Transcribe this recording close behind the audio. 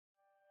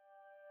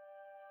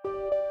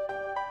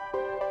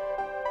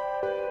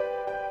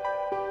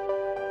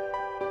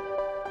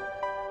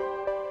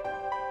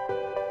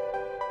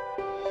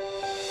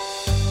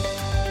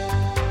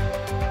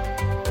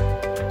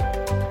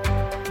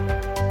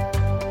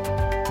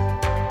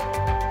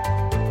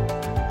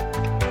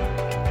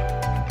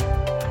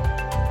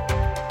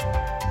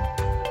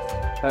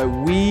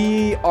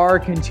We are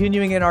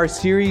continuing in our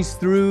series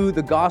through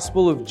the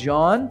Gospel of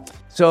John.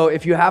 So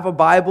if you have a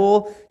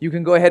Bible, you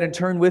can go ahead and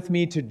turn with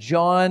me to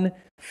John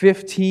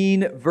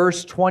 15,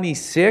 verse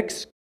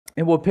 26,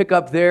 and we'll pick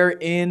up there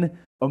in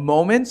a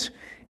moment.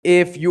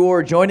 If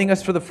you're joining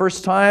us for the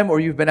first time or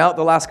you've been out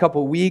the last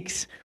couple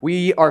weeks,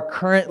 we are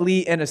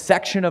currently in a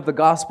section of the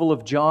Gospel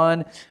of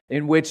John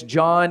in which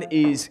John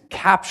is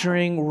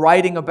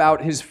writing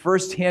about his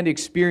firsthand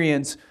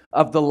experience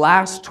of the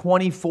last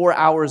 24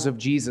 hours of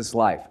Jesus'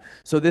 life.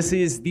 So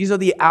these are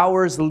the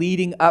hours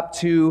leading up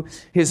to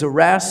his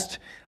arrest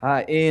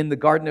in the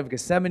Garden of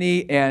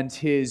Gethsemane and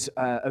his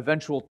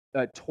eventual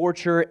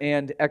torture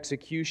and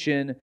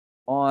execution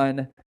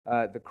on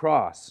the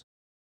cross.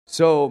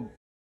 So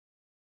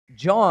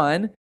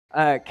John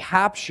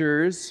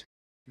captures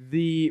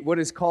what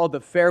is called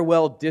the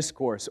farewell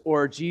discourse,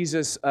 or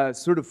Jesus'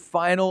 sort of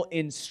final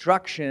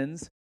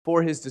instructions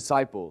for his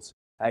disciples.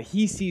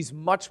 He sees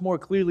much more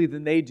clearly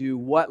than they do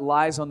what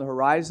lies on the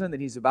horizon, that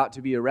he's about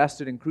to be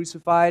arrested and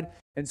crucified.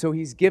 And so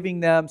he's giving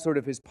them sort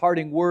of his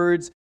parting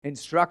words,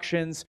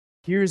 instructions.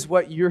 Here's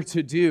what you're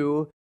to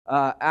do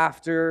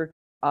after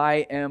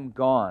I am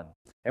gone.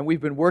 And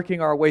we've been working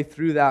our way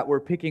through that.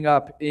 We're picking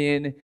up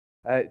in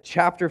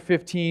chapter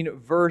 15,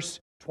 verse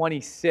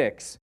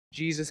 26.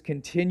 Jesus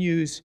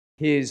continues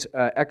his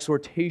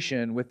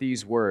exhortation with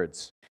these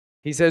words.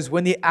 He says,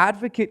 "When the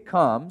advocate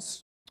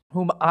comes,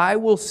 whom I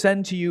will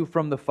send to you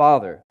from the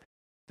Father,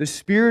 the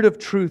Spirit of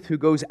truth who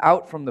goes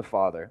out from the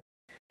Father,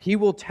 he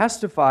will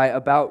testify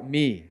about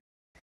me.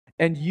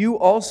 And you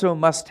also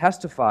must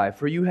testify,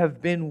 for you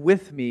have been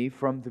with me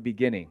from the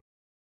beginning.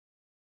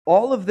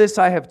 All of this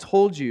I have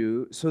told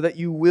you so that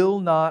you will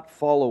not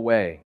fall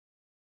away.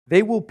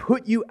 They will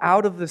put you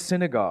out of the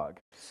synagogue.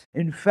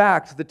 In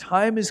fact, the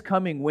time is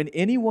coming when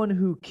anyone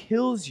who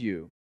kills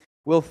you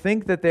will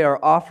think that they are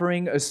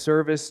offering a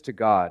service to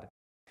God.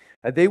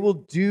 They will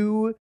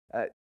do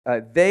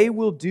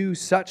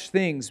such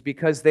things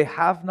because they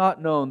have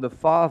not known the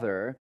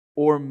Father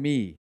or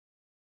me.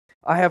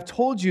 I have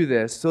told you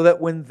this so that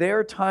when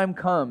their time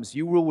comes,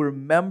 you will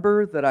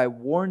remember that I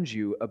warned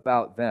you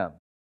about them.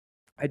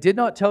 I did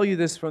not tell you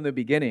this from the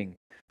beginning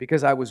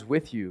because I was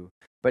with you,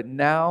 but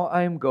now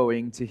I am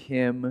going to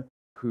him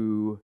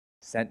who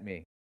sent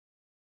me."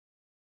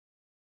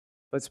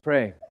 Let's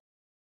pray.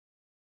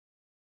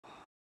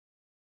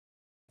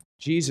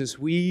 Jesus,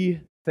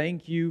 we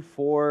thank you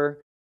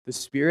for the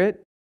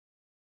Spirit,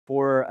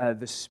 for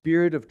the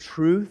Spirit of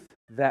truth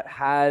that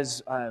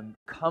has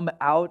come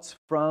out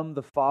from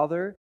the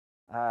Father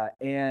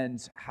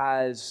and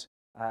has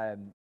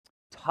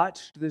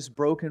touched this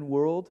broken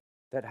world,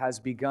 that has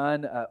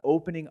begun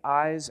opening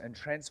eyes and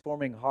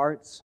transforming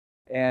hearts.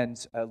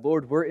 And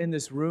Lord, we're in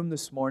this room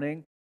this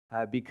morning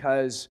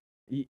because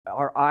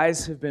our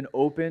eyes have been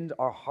opened,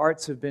 our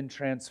hearts have been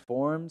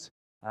transformed,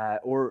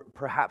 or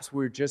perhaps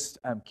we're just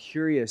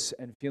curious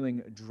and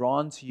feeling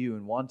drawn to you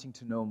and wanting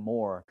to know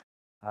more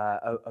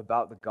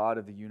about the God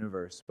of the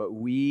universe. But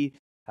we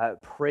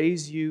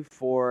praise you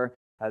for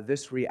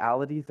this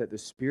reality that the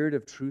Spirit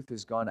of truth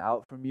has gone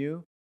out from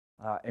you.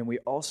 And we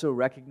also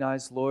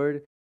recognize,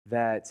 Lord,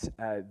 that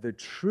the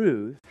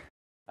truth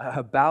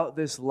about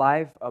this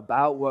life,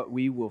 about what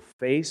we will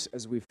face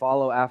as we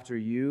follow after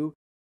you,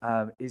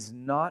 is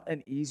not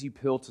an easy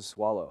pill to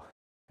swallow.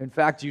 In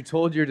fact, you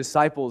told your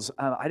disciples,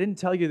 I didn't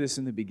tell you this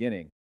in the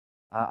beginning.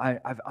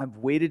 I've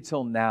waited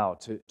till now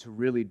to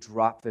really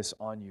drop this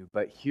on you,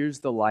 but here's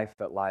the life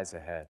that lies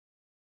ahead.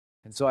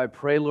 And so I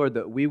pray, Lord,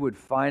 that we would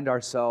find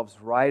ourselves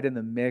right in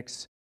the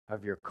mix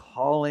of your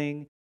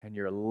calling and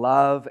your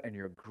love and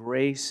your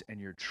grace and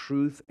your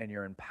truth and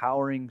your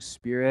empowering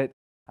Spirit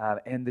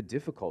and the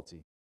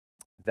difficulty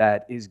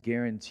that is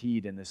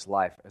guaranteed in this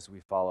life as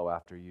we follow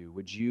after you.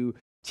 Would you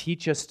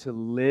teach us to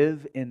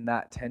live in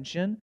that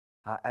tension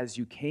as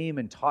you came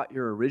and taught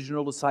your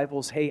original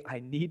disciples, hey, I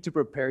need to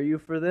prepare you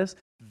for this.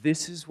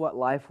 This is what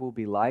life will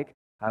be like.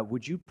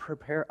 Would you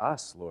prepare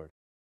us, Lord?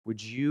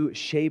 Would you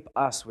shape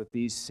us with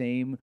these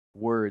same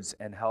words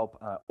and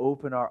help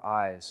open our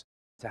eyes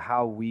to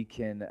how we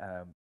can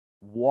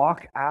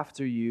walk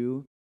after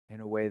you in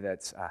a way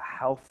that's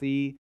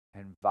healthy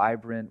and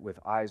vibrant with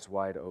eyes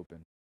wide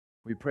open.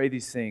 We pray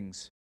these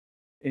things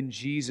in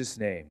Jesus'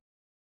 name.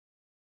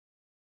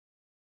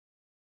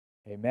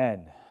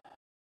 Amen.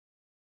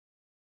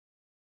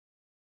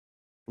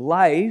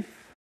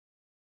 Life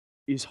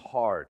is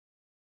hard.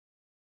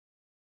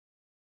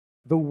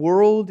 The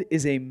world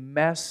is a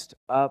messed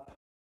up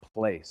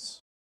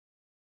place.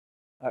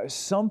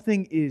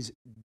 Something is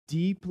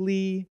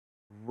deeply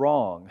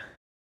wrong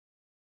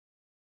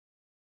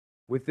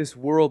with this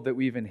world that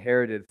we've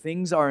inherited.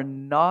 Things are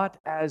not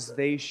as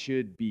they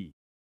should be.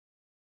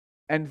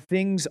 And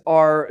things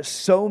are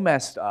so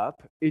messed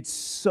up, it's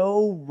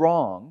so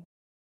wrong,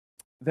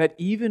 that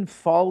even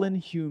fallen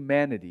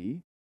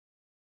humanity,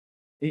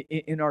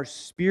 in our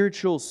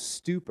spiritual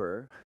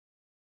stupor,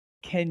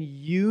 can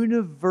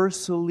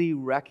universally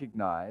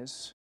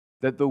recognize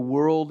that the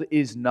world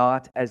is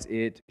not as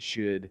it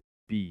should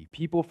be.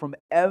 People from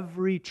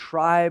every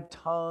tribe,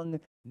 tongue,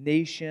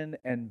 nation,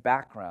 and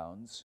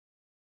backgrounds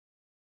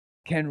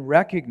can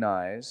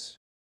recognize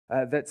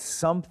that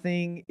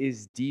something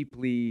is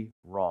deeply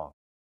wrong.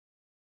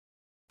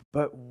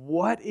 But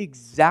what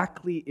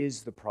exactly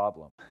is the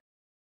problem?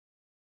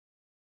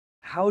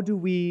 How do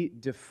we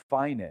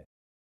define it?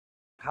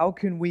 How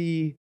can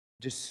we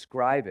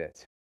describe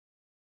it?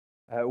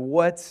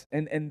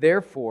 And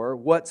therefore,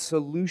 what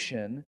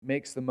solution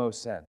makes the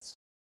most sense?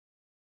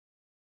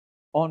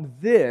 On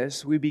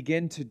this, we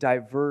begin to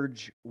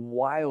diverge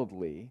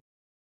wildly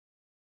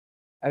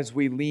as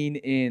we lean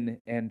in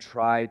and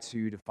try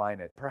to define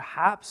it.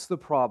 Perhaps the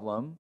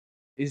problem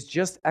is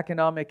just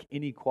economic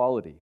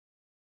inequality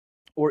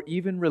or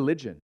even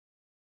religion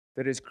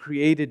that has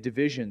created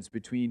divisions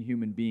between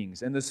human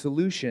beings, and the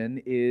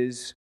solution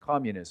is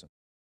communism.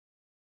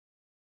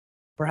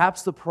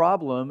 Perhaps the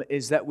problem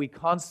is that we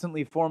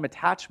constantly form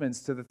attachments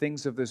to the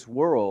things of this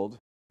world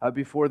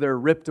before they're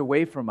ripped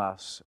away from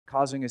us,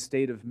 causing a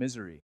state of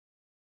misery.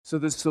 So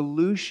the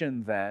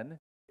solution then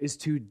is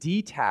to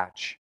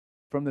detach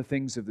from the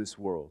things of this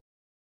world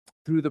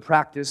through the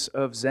practice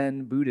of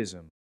Zen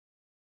Buddhism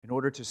in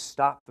order to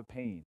stop the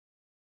pain.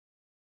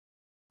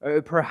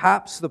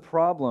 Perhaps the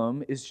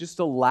problem is just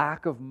a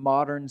lack of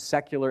modern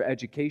secular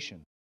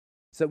education.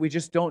 It's that we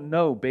just don't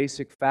know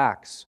basic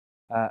facts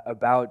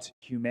about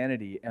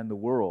humanity and the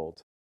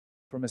world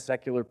from a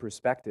secular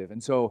perspective.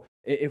 And so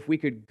if we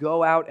could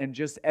go out and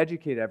just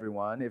educate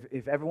everyone,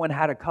 if everyone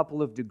had a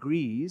couple of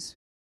degrees,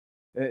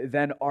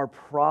 then our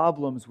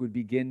problems would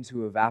begin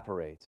to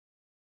evaporate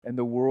and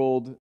the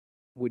world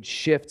would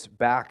shift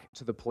back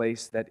to the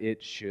place that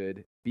it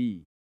should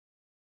be.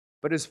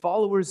 But as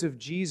followers of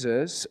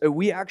Jesus,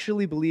 we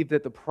actually believe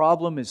that the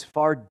problem is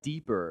far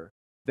deeper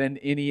than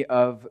any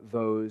of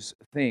those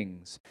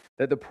things.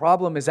 That the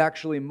problem is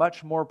actually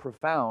much more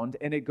profound,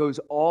 and it goes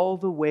all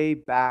the way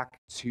back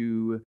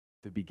to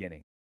the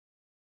beginning.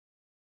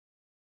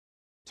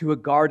 To a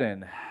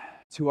garden,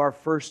 to our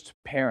first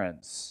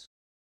parents,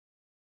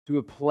 to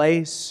a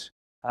place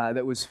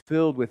that was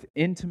filled with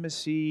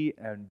intimacy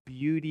and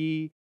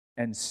beauty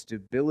and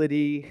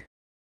stability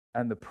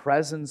and the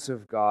presence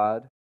of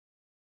God.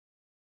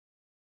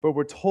 But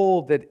we're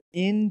told that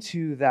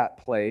into that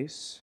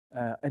place,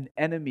 an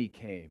enemy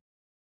came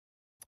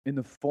in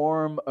the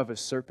form of a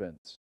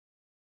serpent.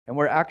 And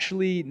we're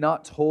actually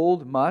not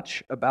told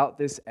much about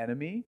this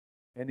enemy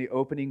in the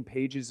opening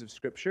pages of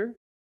Scripture,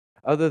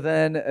 other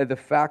than the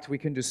fact we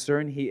can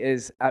discern he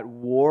is at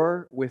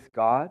war with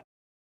God,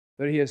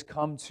 that he has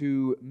come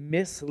to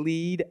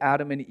mislead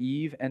Adam and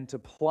Eve and to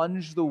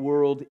plunge the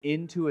world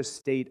into a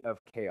state of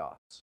chaos.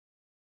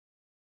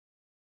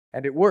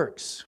 And it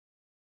works.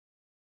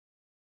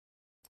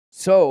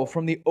 So,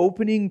 from the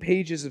opening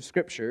pages of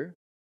Scripture,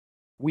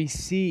 we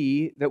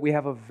see that we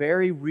have a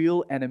very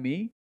real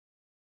enemy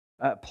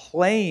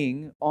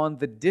playing on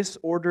the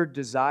disordered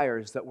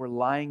desires that were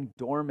lying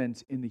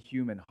dormant in the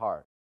human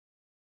heart.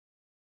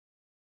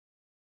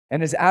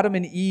 And as Adam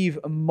and Eve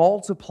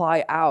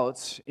multiply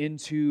out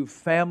into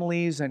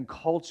families and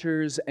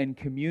cultures and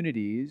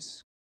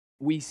communities,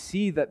 we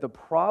see that the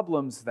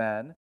problems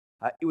then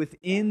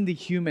within the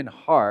human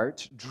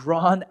heart,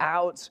 drawn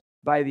out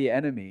by the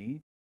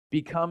enemy,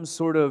 become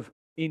sort of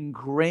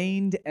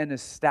ingrained and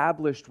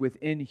established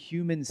within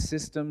human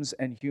systems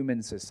and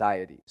human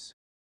societies.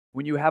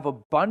 When you have a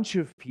bunch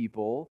of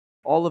people,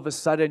 all of a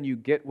sudden you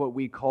get what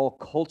we call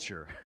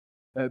culture,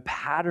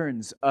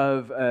 patterns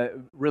of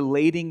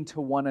relating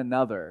to one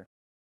another.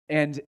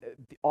 And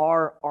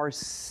our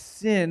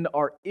sin,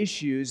 our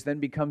issues then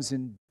becomes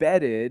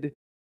embedded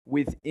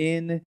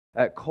within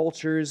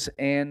cultures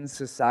and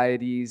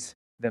societies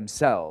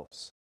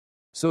themselves.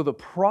 So the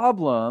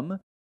problem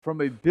from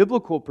a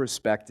biblical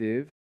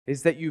perspective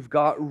is that you've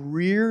got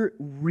real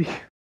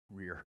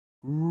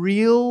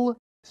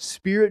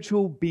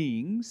spiritual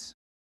beings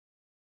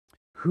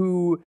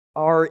who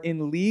are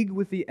in league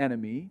with the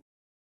enemy,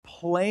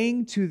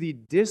 playing to the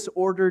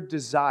disordered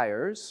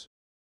desires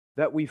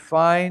that we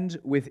find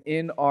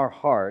within our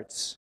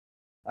hearts,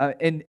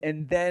 and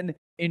then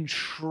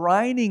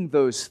enshrining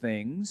those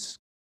things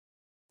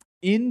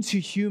into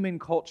human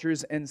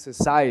cultures and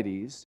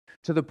societies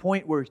to the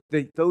point where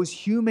those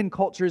human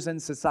cultures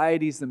and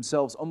societies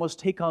themselves almost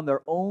take on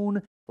their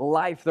own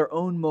life, their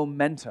own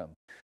momentum.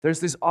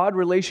 There's this odd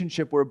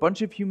relationship where a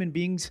bunch of human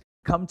beings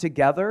come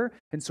together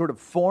and sort of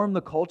form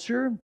the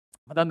culture,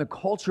 but then the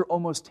culture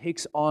almost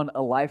takes on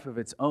a life of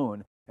its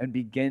own and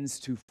begins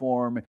to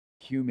form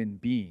human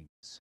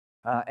beings.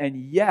 And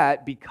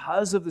yet,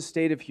 because of the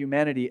state of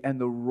humanity and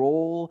the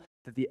role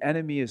that the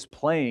enemy is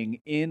playing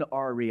in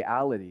our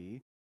reality,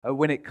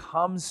 when it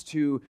comes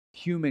to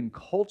human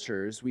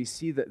cultures, we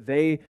see that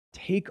they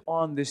take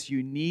on this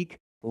unique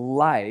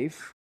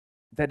life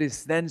that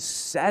is then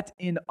set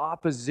in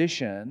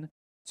opposition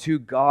to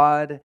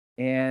God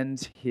and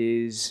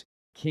His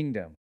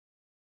kingdom.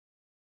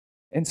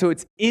 And so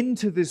it's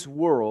into this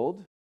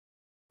world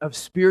of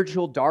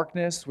spiritual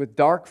darkness with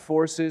dark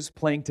forces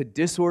playing to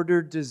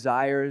disordered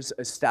desires,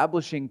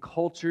 establishing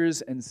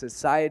cultures and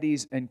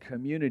societies and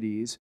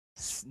communities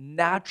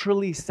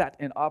naturally set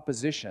in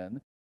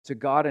opposition, to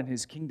God and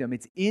his kingdom.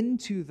 It's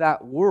into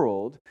that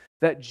world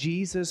that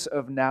Jesus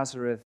of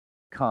Nazareth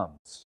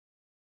comes,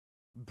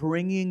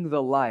 bringing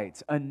the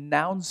light,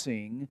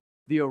 announcing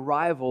the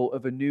arrival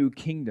of a new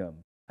kingdom,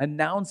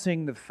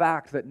 announcing the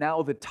fact that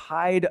now the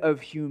tide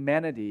of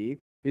humanity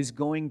is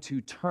going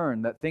to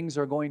turn, that things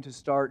are going to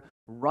start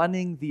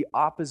running the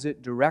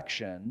opposite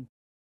direction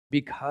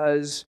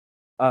because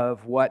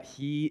of what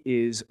he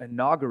is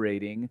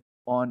inaugurating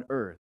on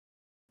earth.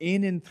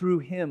 In and through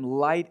him,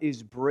 light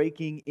is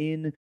breaking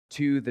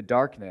into the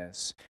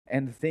darkness,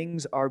 and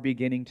things are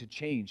beginning to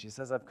change. He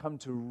says, I've come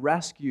to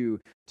rescue,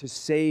 to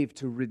save,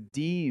 to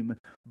redeem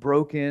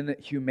broken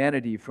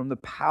humanity from the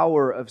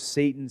power of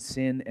Satan,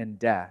 sin, and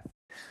death.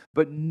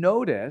 But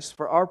notice,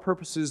 for our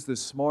purposes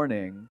this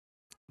morning,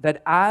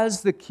 that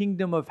as the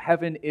kingdom of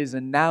heaven is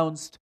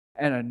announced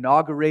and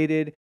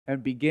inaugurated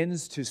and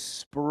begins to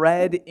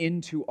spread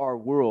into our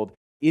world,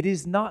 it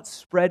is not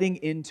spreading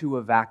into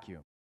a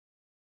vacuum.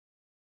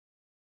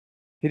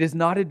 It is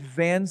not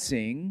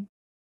advancing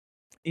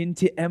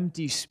into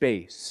empty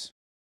space.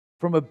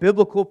 From a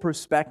biblical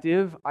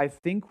perspective, I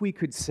think we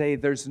could say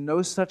there's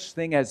no such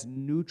thing as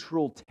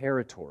neutral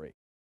territory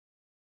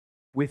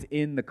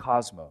within the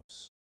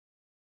cosmos.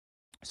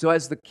 So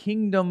as the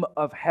kingdom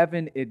of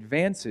heaven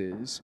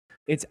advances,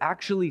 it's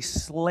actually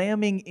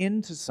slamming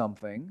into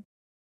something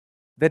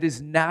that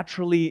is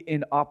naturally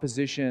in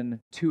opposition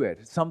to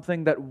it,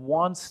 something that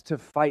wants to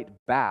fight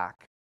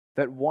back,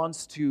 that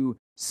wants to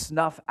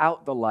snuff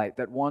out the light,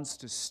 that wants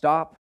to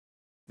stop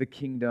the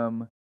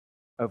kingdom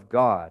of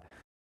God.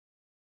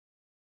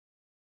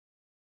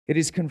 It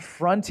is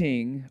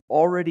confronting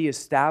already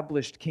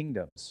established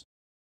kingdoms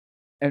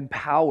and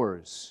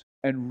powers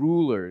and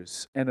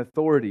rulers and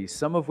authorities,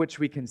 some of which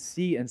we can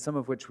see and some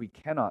of which we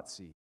cannot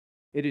see.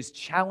 It is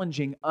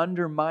challenging,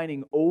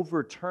 undermining,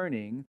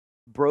 overturning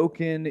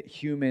broken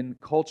human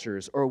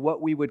cultures, or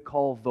what we would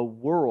call the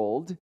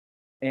world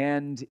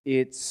and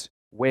its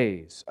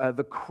ways.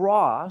 The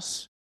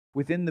cross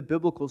within the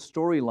biblical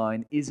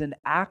storyline is an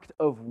act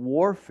of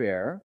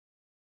warfare,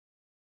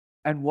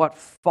 and what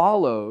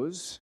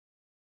follows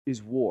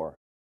is war.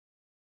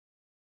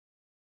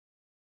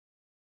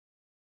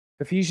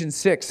 Ephesians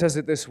 6 says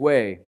it this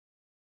way.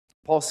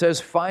 Paul says,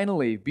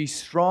 finally, be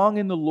strong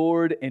in the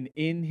Lord and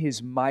in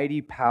his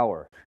mighty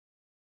power.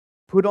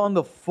 Put on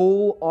the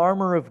full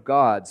armor of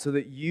God so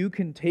that you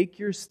can take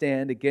your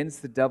stand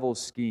against the devil's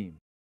scheme.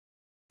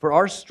 For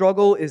our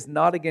struggle is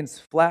not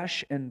against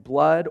flesh and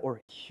blood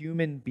or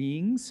human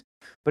beings,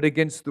 but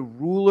against the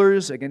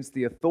rulers, against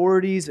the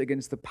authorities,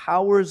 against the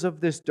powers of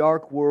this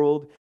dark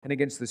world, and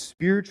against the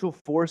spiritual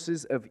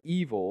forces of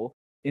evil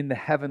in the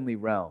heavenly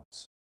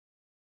realms.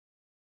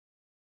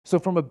 So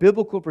from a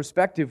biblical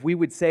perspective, we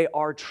would say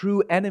our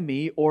true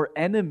enemy or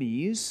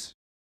enemies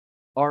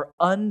are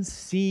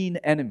unseen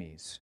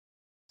enemies.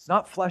 It's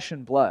not flesh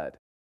and blood.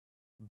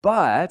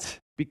 But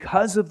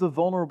because of the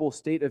vulnerable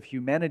state of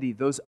humanity,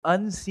 those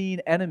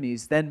unseen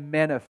enemies then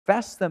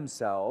manifest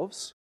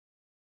themselves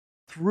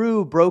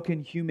through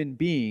broken human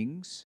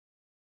beings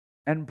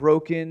and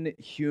broken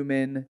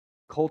human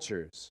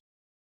cultures.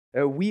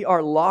 We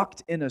are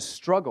locked in a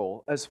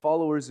struggle as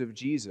followers of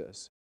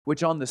Jesus,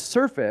 which on the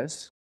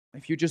surface,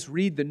 if you just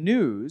read the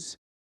news,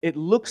 it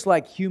looks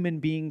like human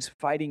beings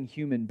fighting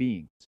human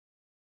beings.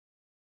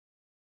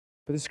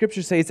 But the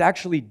scriptures say it's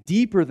actually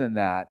deeper than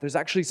that. There's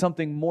actually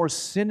something more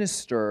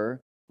sinister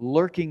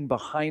lurking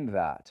behind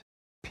that,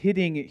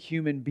 pitting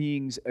human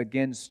beings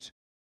against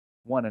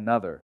one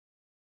another.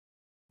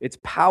 It's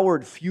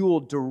powered,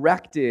 fueled,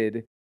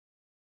 directed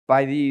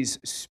by these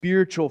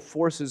spiritual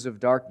forces of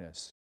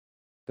darkness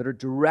that are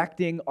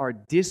directing our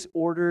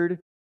disordered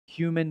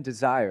human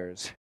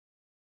desires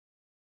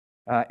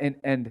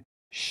and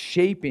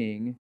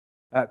shaping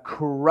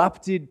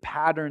corrupted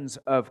patterns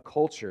of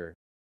culture.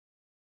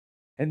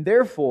 And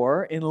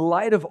therefore, in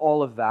light of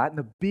all of that, and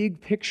the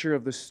big picture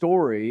of the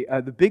story,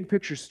 the big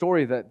picture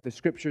story that the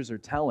scriptures are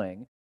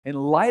telling, in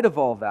light of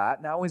all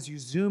that, now as you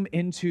zoom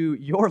into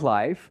your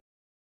life,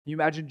 you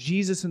imagine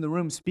Jesus in the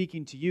room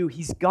speaking to you,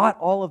 he's got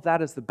all of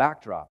that as the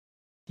backdrop.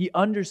 He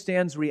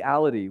understands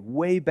reality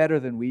way better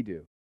than we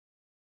do.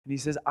 And he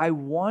says, I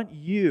want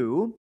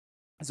you,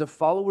 as a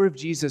follower of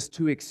Jesus,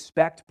 to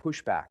expect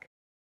pushback.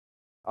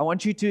 I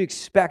want you to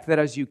expect that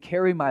as you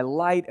carry my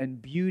light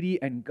and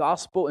beauty and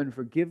gospel and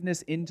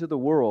forgiveness into the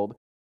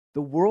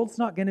world's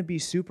not going to be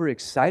super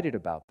excited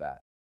about that.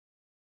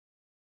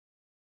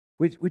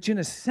 Which in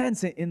a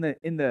sense, in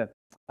the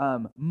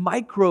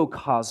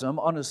microcosm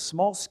on a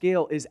small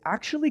scale is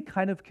actually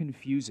kind of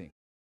confusing.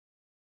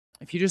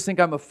 If you just think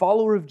I'm a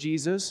follower of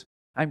Jesus,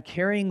 I'm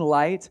carrying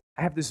light,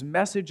 I have this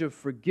message of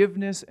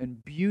forgiveness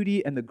and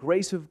beauty and the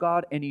grace of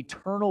God and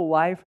eternal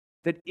life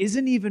that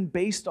isn't even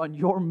based on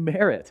your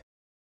merit.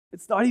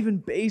 It's not even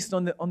based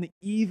on the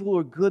evil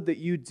or good that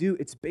you do.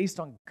 It's based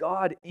on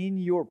God in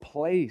your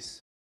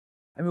place.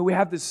 I mean, we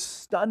have this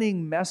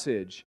stunning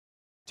message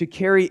to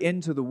carry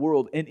into the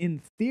world. And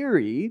in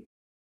theory,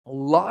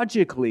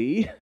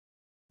 logically,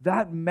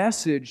 that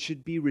message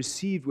should be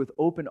received with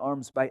open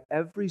arms by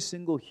every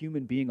single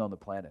human being on the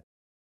planet.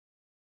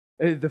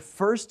 The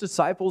first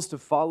disciples to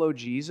follow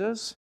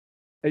Jesus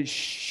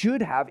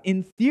should have,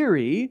 in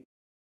theory,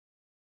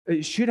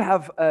 should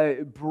have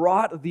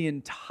brought the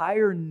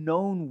entire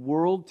known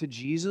world to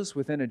Jesus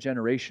within a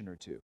generation or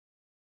two.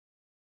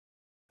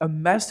 A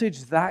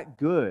message that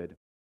good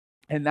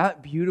and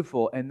that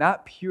beautiful and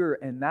that pure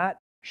and that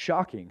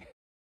shocking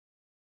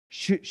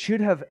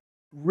should have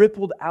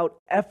rippled out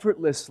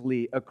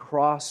effortlessly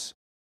across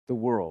the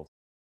world.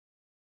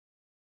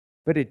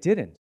 But it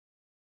didn't.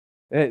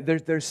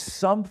 There's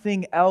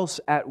something else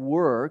at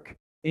work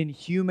in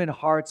human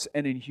hearts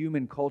and in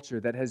human culture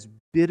that has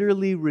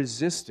bitterly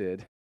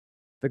resisted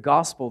the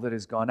gospel that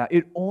has gone out.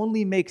 It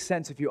only makes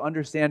sense if you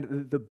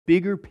understand the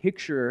bigger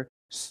picture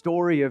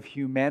story of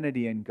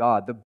humanity and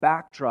God, the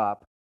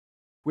backdrop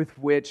with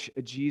which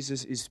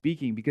Jesus is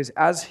speaking. Because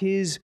as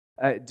his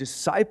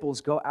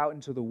disciples go out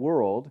into the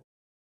world,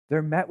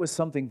 they're met with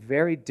something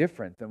very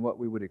different than what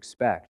we would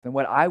expect, than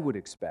what I would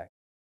expect.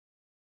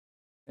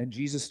 And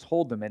Jesus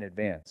told them in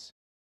advance.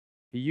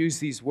 He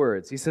used these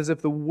words. He says,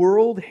 if the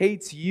world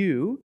hates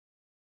you,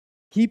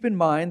 keep in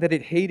mind that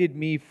it hated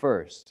me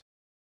first.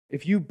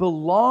 If you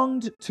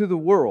belonged to the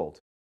world,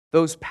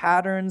 those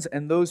patterns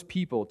and those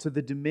people, to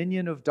the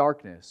dominion of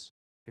darkness,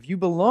 if you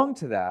belonged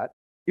to that,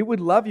 it would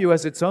love you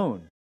as its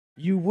own.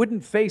 You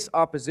wouldn't face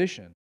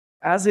opposition.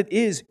 As it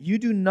is, you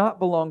do not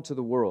belong to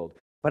the world,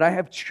 but I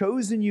have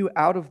chosen you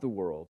out of the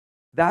world.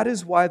 That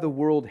is why the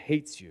world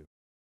hates you.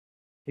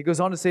 He goes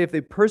on to say, if they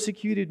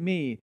persecuted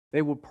me,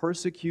 they will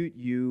persecute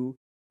you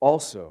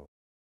also.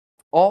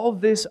 All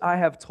this I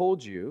have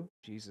told you,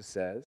 Jesus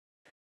says,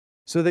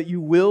 so that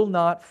you will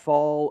not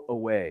fall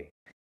away.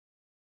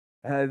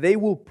 They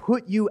will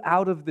put you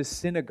out of the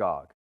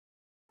synagogue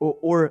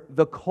or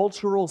the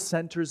cultural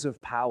centers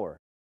of power,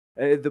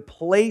 the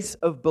place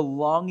of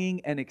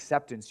belonging and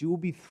acceptance. You will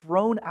be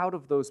thrown out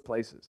of those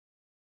places.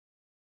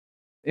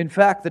 In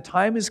fact, the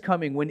time is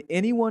coming when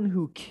anyone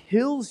who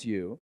kills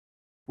you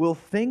will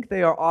think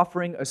they are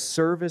offering a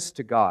service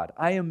to God.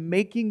 I am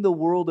making the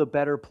world a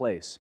better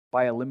place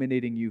by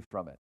eliminating you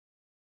from it.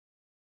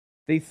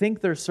 They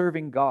think they're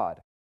serving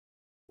God.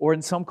 Or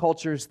in some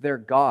cultures, they're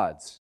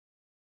gods.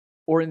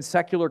 Or in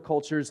secular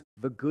cultures,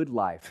 the good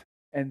life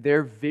and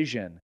their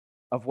vision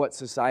of what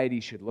society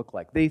should look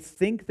like. They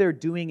think they're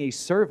doing a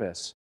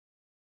service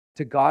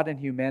to God and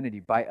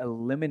humanity by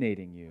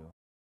eliminating you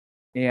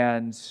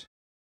and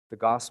the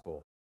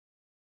gospel.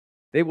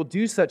 They will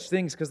do such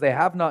things because they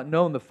have not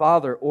known the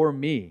Father or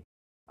me.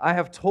 I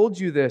have told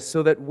you this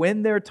so that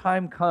when their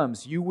time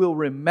comes, you will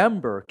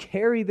remember,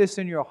 carry this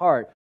in your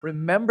heart.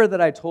 Remember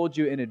that I told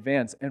you in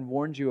advance and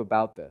warned you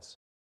about this.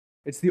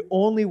 It's the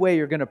only way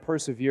you're going to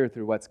persevere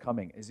through what's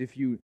coming, is if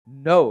you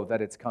know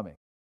that it's coming.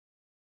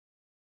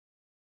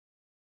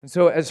 And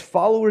so as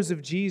followers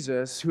of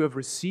Jesus who have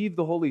received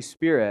the Holy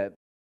Spirit,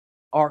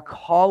 our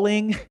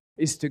calling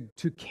is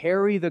to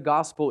carry the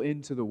gospel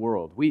into the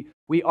world.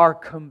 We are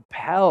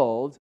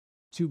compelled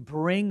to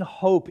bring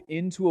hope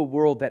into a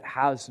world that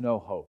has no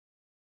hope.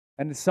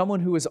 And as someone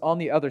who is on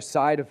the other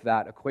side of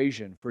that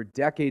equation for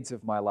decades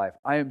of my life,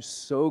 I am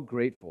so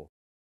grateful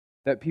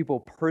that people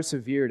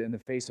persevered in the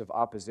face of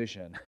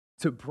opposition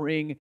to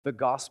bring the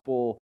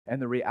gospel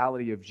and the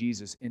reality of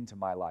Jesus into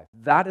my life.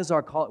 That is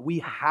our call. We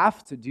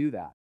have to do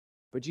that.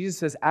 But Jesus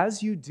says,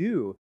 as you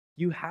do,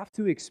 you have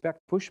to expect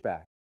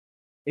pushback.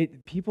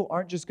 People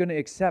aren't just going to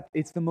accept.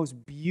 It's the most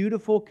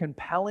beautiful,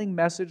 compelling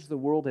message the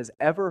world has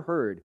ever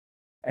heard.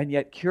 And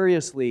yet,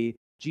 curiously,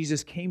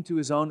 Jesus came to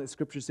his own. The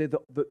scriptures say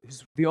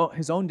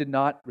his own did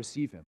not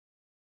receive him.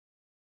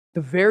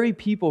 The very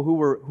people who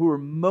were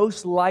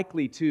most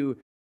likely to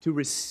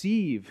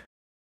receive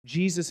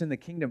Jesus in the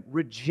kingdom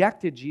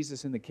rejected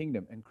Jesus in the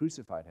kingdom and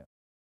crucified him.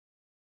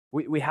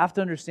 We have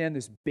to understand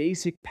this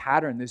basic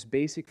pattern, this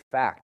basic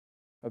fact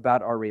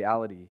about our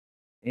reality,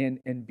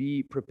 and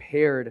be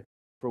prepared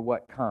for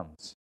what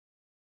comes.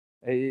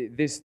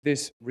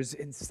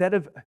 Instead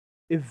of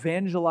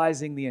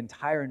evangelizing the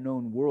entire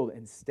known world,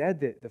 instead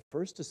the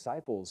first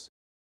disciples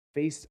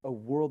faced a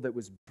world that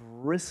was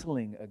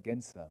bristling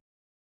against them,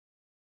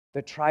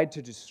 that tried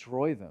to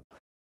destroy them.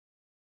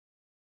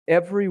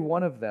 Every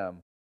one of them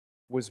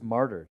was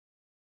martyred.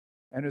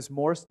 And as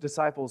more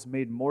disciples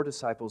made more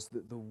disciples,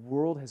 the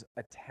world has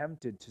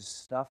attempted to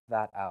snuff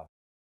that out.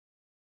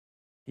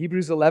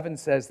 Hebrews 11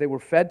 says they were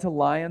fed to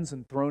lions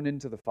and thrown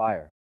into the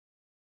fire.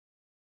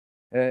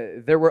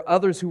 There were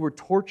others who were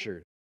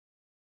tortured,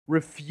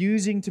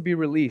 refusing to be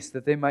released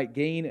that they might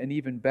gain an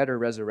even better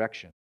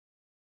resurrection.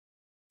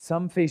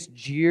 Some faced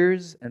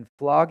jeers and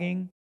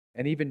flogging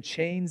and even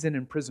chains and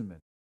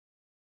imprisonment.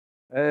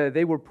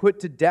 They were put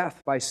to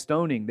death by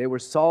stoning. They were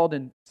sawed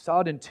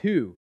in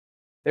two.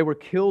 They were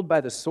killed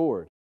by the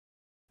sword.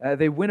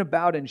 They went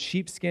about in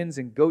sheepskins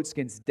and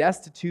goatskins,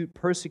 destitute,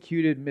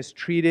 persecuted,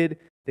 mistreated.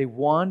 They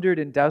wandered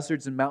in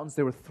deserts and mountains.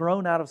 They were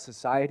thrown out of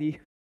society,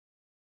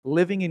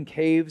 living in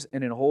caves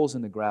and in holes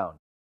in the ground.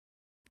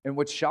 And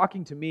what's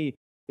shocking to me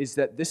is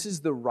that this is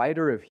the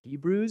writer of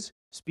Hebrews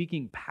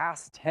speaking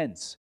past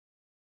tense.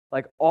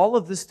 Like all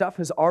of this stuff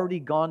has already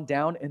gone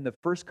down in the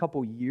first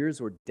couple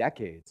years or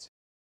decades.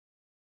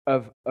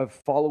 of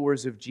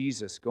followers of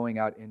Jesus going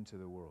out into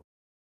the world.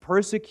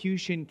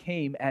 Persecution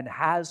came and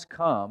has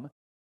come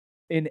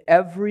in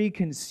every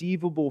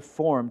conceivable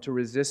form to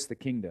resist the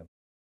kingdom.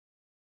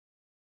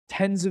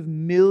 Tens of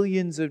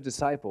millions of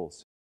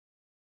disciples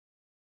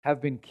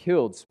have been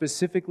killed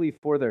specifically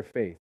for their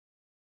faith.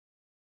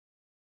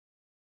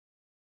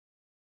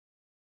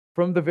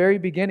 From the very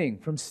beginning,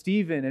 from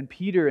Stephen and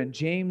Peter and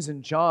James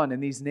and John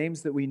and these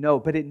names that we know,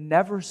 but it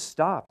never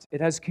stopped. It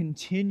has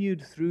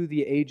continued through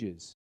the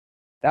ages.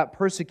 That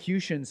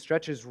persecution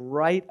stretches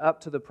right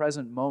up to the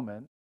present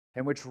moment,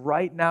 in which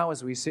right now,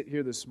 as we sit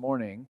here this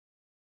morning,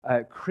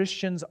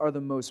 Christians are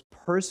the most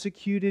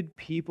persecuted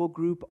people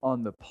group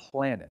on the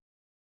planet.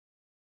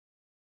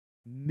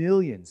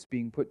 Millions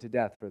being put to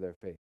death for their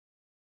faith.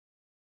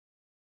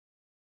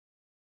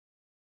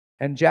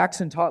 And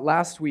Jackson taught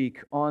last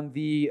week on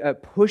the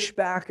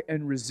pushback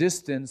and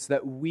resistance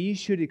that we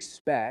should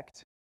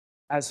expect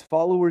as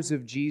followers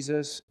of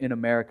Jesus in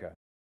America,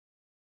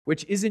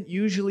 which isn't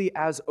usually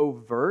as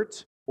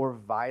overt or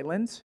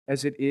violent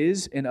as it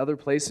is in other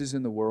places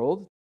in the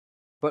world,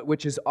 but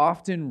which is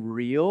often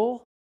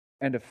real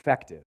and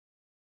effective.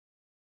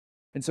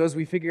 And so as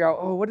we figure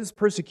out, what is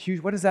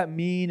persecution? What does that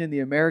mean in the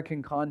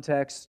American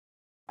context?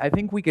 I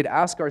think we could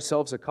ask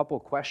ourselves a couple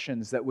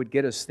questions that would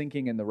get us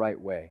thinking in the right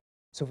way.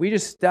 So if we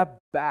just step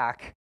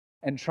back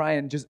and try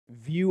and just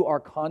view our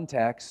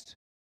context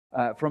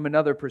from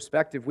another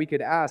perspective, we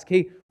could ask,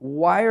 hey,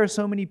 why are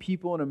so many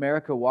people in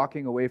America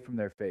walking away from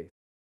their faith?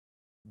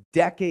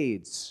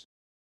 Decades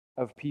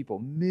of people,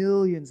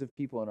 millions of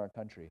people in our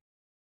country,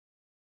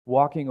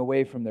 walking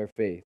away from their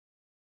faith.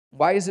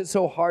 Why is it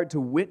so hard to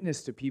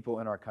witness to people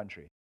in our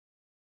country?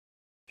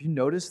 Have you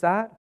noticed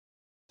that?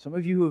 Some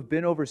of you who have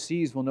been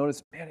overseas will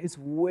notice, man, it's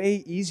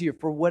way easier,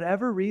 for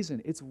whatever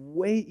reason, it's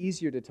way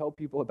easier to tell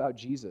people about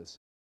Jesus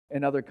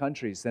in other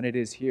countries than it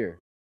is here.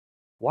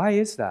 Why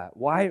is that?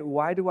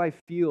 Why do I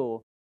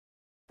feel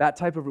that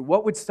type of,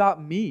 what would stop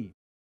me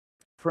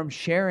from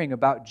sharing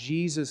about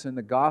Jesus and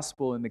the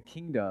gospel and the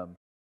kingdom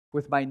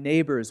with my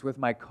neighbors, with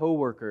my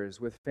coworkers,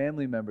 with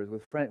family members,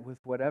 with friends, with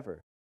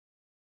whatever?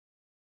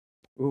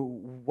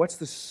 What's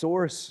the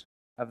source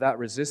of that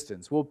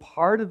resistance? Well,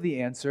 part of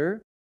the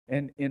answer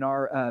in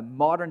our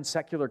modern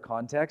secular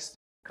context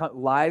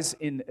lies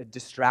in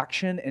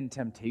distraction and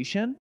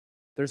temptation.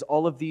 There's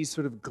all of these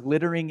sort of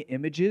glittering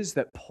images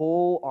that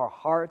pull our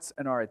hearts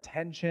and our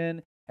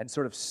attention and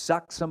sort of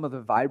suck some of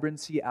the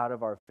vibrancy out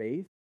of our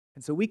faith.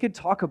 And so we could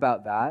talk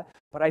about that,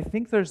 but I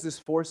think there's this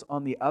force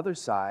on the other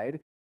side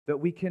that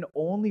we can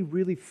only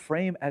really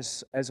frame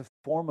as a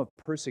form of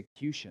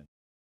persecution.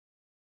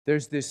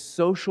 There's this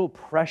social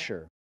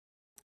pressure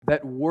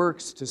that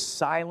works to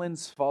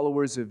silence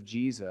followers of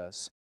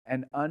Jesus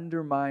and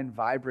undermine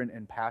vibrant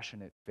and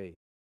passionate faith.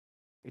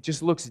 It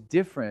just looks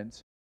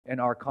different in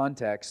our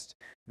context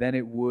than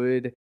it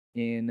would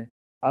in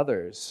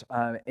others.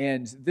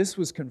 And this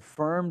was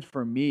confirmed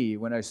for me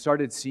when I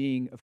started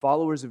seeing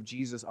followers of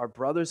Jesus, our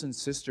brothers and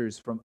sisters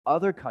from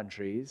other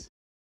countries,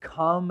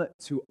 come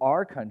to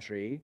our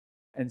country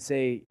and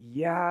say,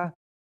 yeah,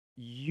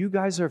 you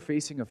guys are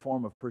facing a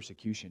form of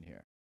persecution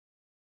here.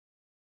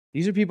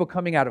 These are people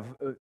coming out of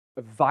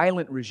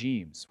violent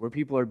regimes where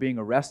people are being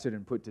arrested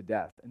and put to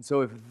death. And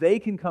so if they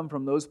can come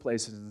from those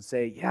places and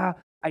say, yeah,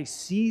 I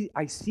see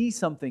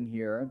something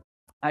here,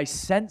 I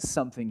sense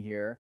something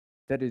here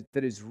that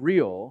is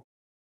real,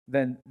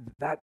 then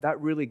that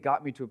really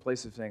got me to a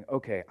place of saying,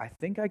 okay, I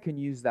think I can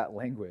use that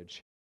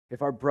language.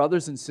 If our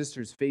brothers and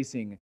sisters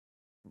facing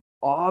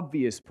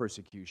obvious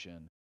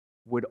persecution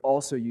would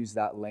also use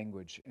that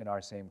language in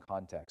our same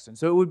context. And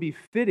so it would be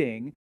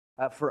fitting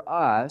for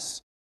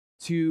us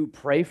to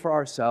pray for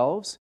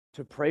ourselves,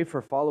 to pray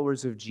for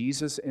followers of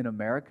Jesus in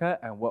America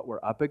and what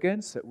we're up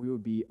against, that we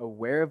would be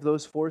aware of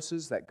those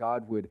forces, that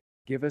God would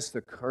give us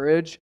the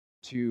courage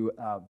to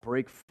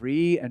break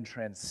free and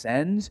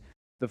transcend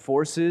the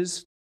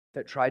forces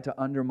that try to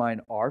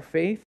undermine our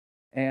faith.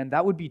 And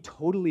that would be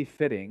totally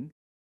fitting,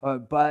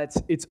 but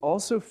it's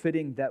also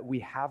fitting that we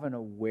have an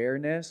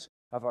awareness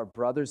of our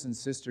brothers and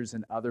sisters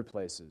in other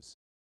places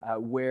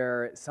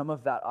where some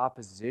of that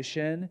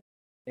opposition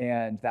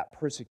and that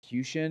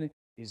persecution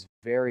is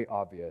very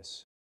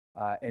obvious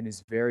and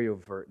is very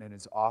overt and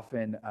is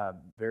often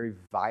very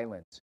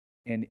violent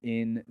and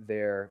in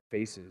their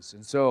faces.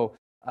 And so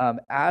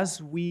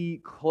as we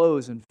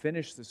close and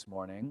finish this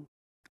morning,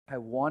 I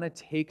want to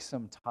take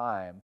some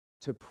time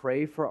to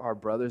pray for our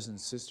brothers and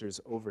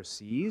sisters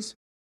overseas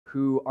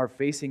who are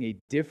facing a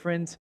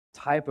different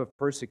type of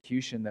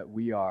persecution that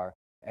we are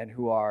and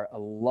who are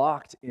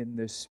locked in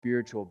this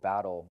spiritual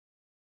battle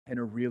in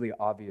a really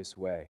obvious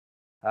way.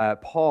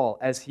 Paul,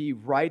 as he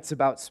writes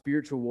about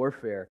spiritual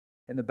warfare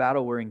in the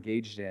battle we're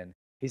engaged in,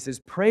 he says,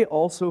 "Pray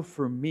also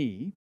for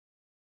me,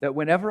 that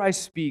whenever I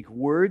speak,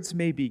 words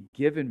may be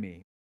given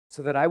me,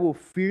 so that I will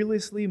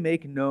fearlessly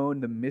make known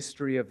the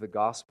mystery of the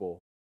gospel,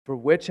 for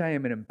which I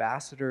am an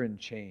ambassador in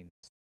chains.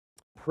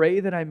 Pray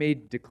that I may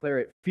declare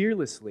it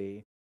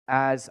fearlessly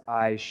as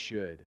I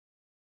should."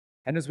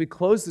 And as we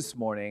close this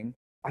morning,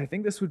 I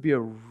think this would be a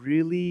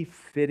really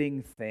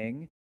fitting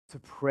thing to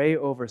pray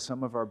over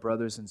some of our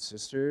brothers and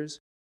sisters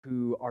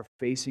who are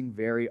facing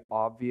very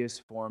obvious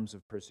forms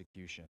of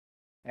persecution.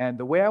 And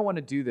the way I want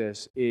to do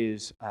this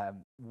is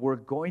we're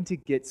going to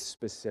get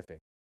specific.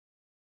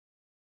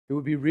 It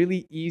would be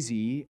really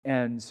easy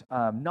and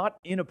not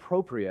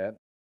inappropriate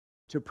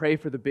to pray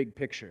for the big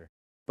picture.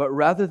 But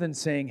rather than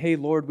saying, hey,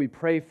 Lord, we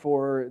pray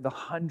for the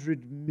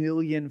 100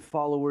 million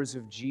followers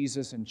of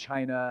Jesus in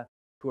China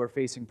who are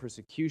facing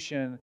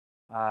persecution,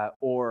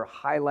 or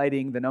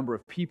highlighting the number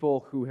of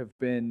people who have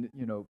been,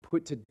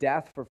 put to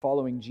death for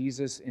following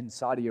Jesus in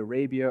Saudi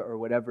Arabia or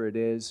whatever it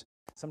is,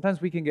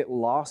 sometimes we can get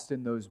lost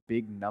in those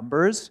big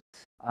numbers.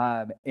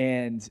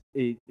 And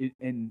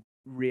in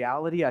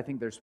reality, I think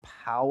there's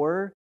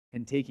power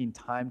in taking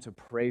time to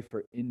pray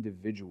for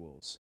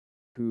individuals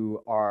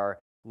who are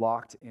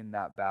locked in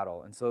that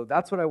battle. And so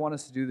that's what I want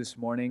us to do this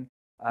morning.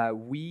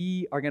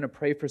 We are going to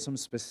pray for some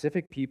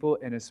specific people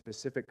in a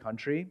specific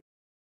country.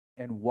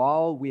 And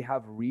while we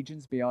have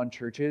regions beyond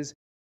churches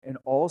in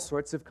all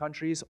sorts of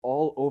countries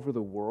all over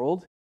the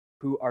world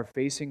who are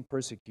facing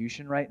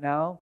persecution right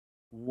now,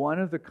 one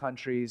of the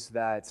countries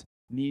that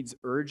needs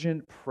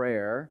urgent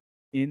prayer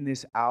in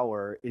this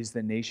hour is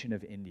the nation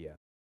of India.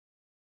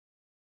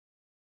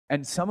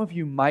 And some of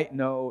you might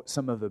know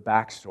some of the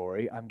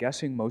backstory. I'm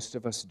guessing most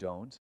of us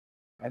don't,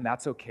 and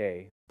that's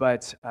okay.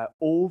 But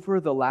over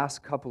the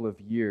last couple of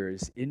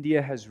years,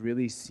 India has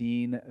really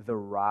seen the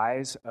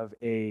rise of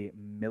a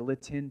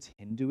militant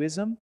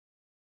Hinduism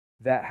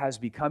that has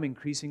become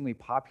increasingly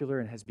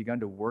popular and has begun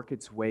to work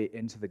its way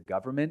into the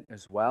government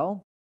as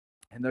well.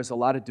 And there's a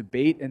lot of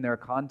debate in their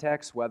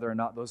context whether or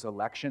not those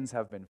elections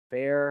have been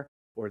fair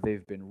or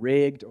they've been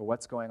rigged or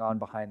what's going on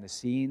behind the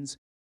scenes.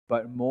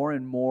 But more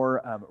and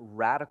more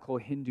radical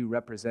Hindu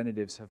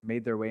representatives have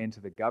made their way into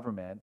the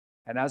government.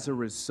 And as a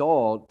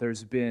result,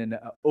 there's been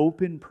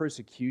open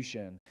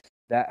persecution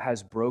that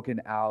has broken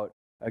out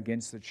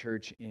against the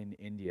church in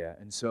India.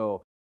 And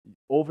so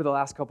over the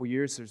last couple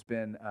years, there's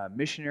been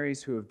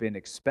missionaries who have been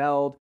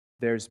expelled.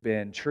 There's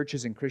been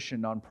churches and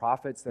Christian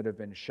nonprofits that have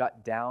been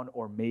shut down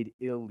or made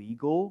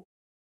illegal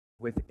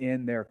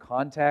within their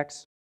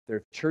context. There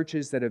are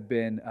churches that have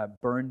been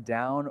burned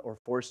down or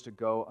forced to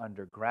go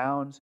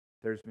underground.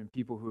 There's been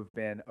people who have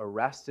been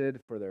arrested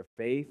for their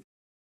faith.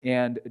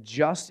 And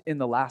just in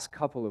the last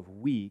couple of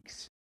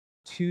weeks,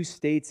 2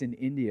 states in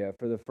India,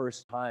 for the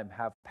first time,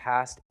 have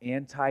passed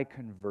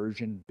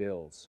anti-conversion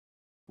bills,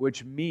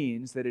 which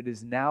means that it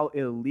is now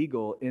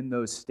illegal in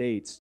those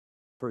states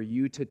for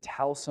you to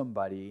tell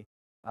somebody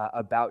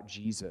about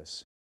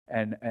Jesus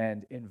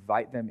and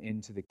invite them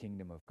into the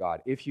kingdom of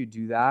God. If you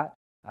do that,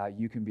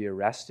 you can be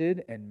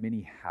arrested, and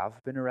many have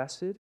been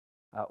arrested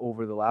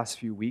over the last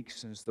few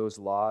weeks since those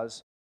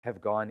laws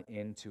have gone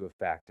into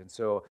effect. And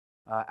so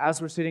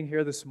as we're sitting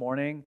here this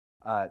morning,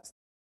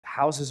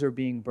 houses are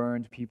being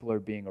burned, people are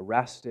being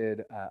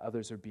arrested,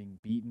 others are being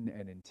beaten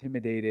and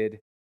intimidated.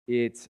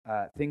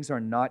 Things are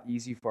not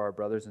easy for our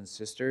brothers and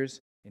sisters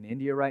in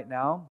India right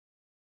now.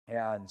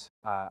 And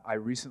I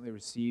recently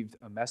received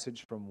a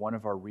message from one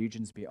of our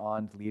Regions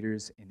Beyond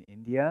leaders in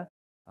India,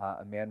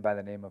 a man by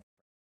the name of,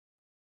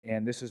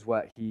 and this is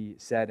what he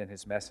said in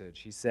his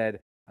message. He said,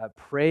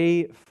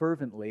 pray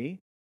fervently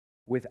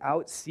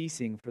without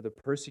ceasing for the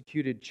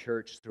persecuted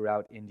church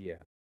throughout India,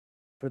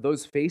 for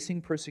those facing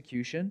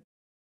persecution,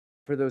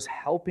 for those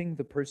helping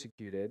the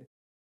persecuted,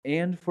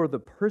 and for the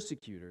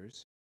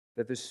persecutors,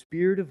 that the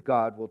Spirit of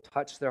God will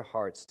touch their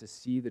hearts to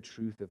see the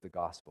truth of the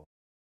gospel.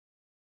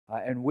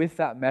 And with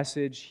that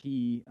message,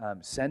 he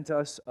sent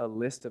us a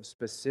list of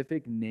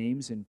specific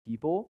names and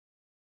people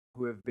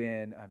who have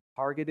been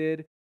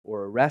targeted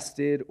or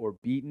arrested or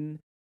beaten.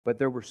 But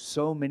there were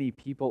so many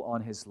people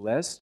on his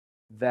list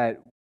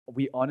that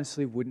we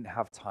honestly wouldn't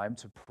have time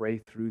to pray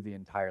through the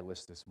entire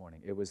list this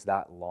morning. It was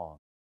that long.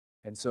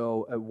 And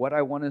so what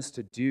I want us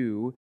to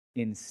do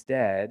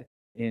instead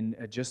in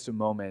just a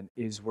moment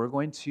is we're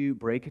going to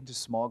break into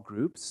small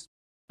groups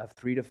of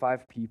 3 to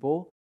 5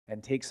 people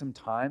and take some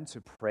time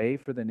to pray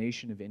for the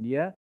nation of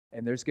India.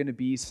 And there's going to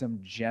be some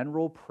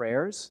general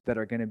prayers that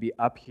are going to be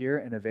up here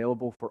and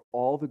available for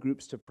all the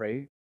groups to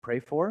pray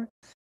for.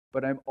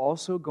 But I'm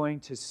also going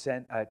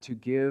to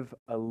give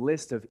a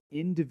list of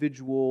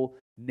individual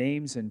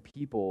names and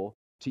people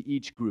to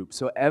each group.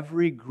 So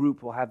every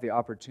group will have the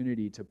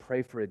opportunity to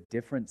pray for a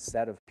different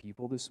set of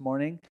people this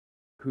morning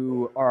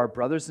who are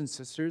brothers and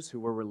sisters who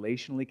we're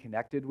relationally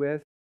connected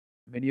with,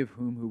 many of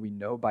who we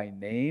know by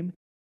name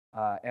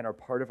and are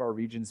part of our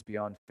Regions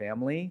Beyond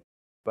family,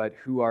 but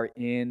who are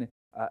in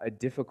a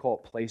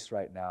difficult place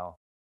right now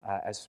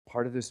as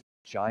part of this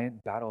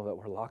giant battle that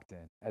we're locked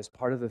in, as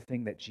part of the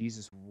thing that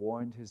Jesus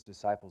warned his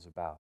disciples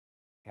about.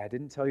 I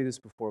didn't tell you this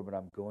before, but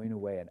I'm going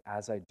away, and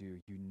as I do,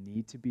 you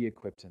need to be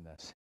equipped in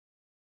this.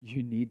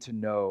 You need to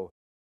know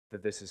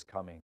that this is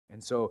coming.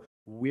 And so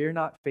we're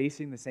not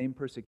facing the same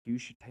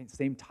persecution,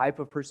 same type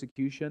of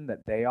persecution that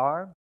they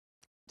are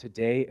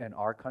today in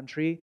our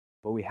country,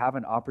 but we have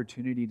an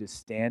opportunity to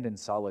stand in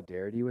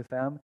solidarity with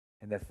them.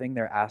 And the thing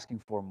they're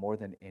asking for more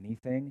than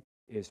anything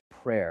is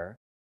prayer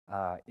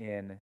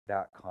in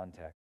that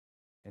context.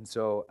 And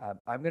so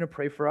I'm going to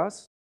pray for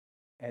us,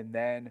 and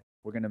then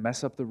we're going to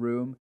mess up the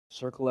room,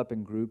 circle up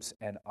in groups,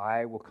 and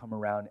I will come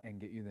around and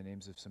get you the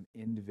names of some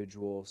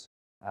individuals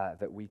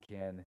that we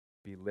can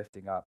be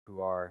lifting up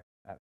who are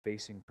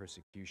facing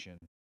persecution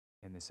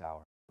in this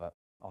hour. But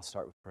I'll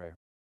start with prayer.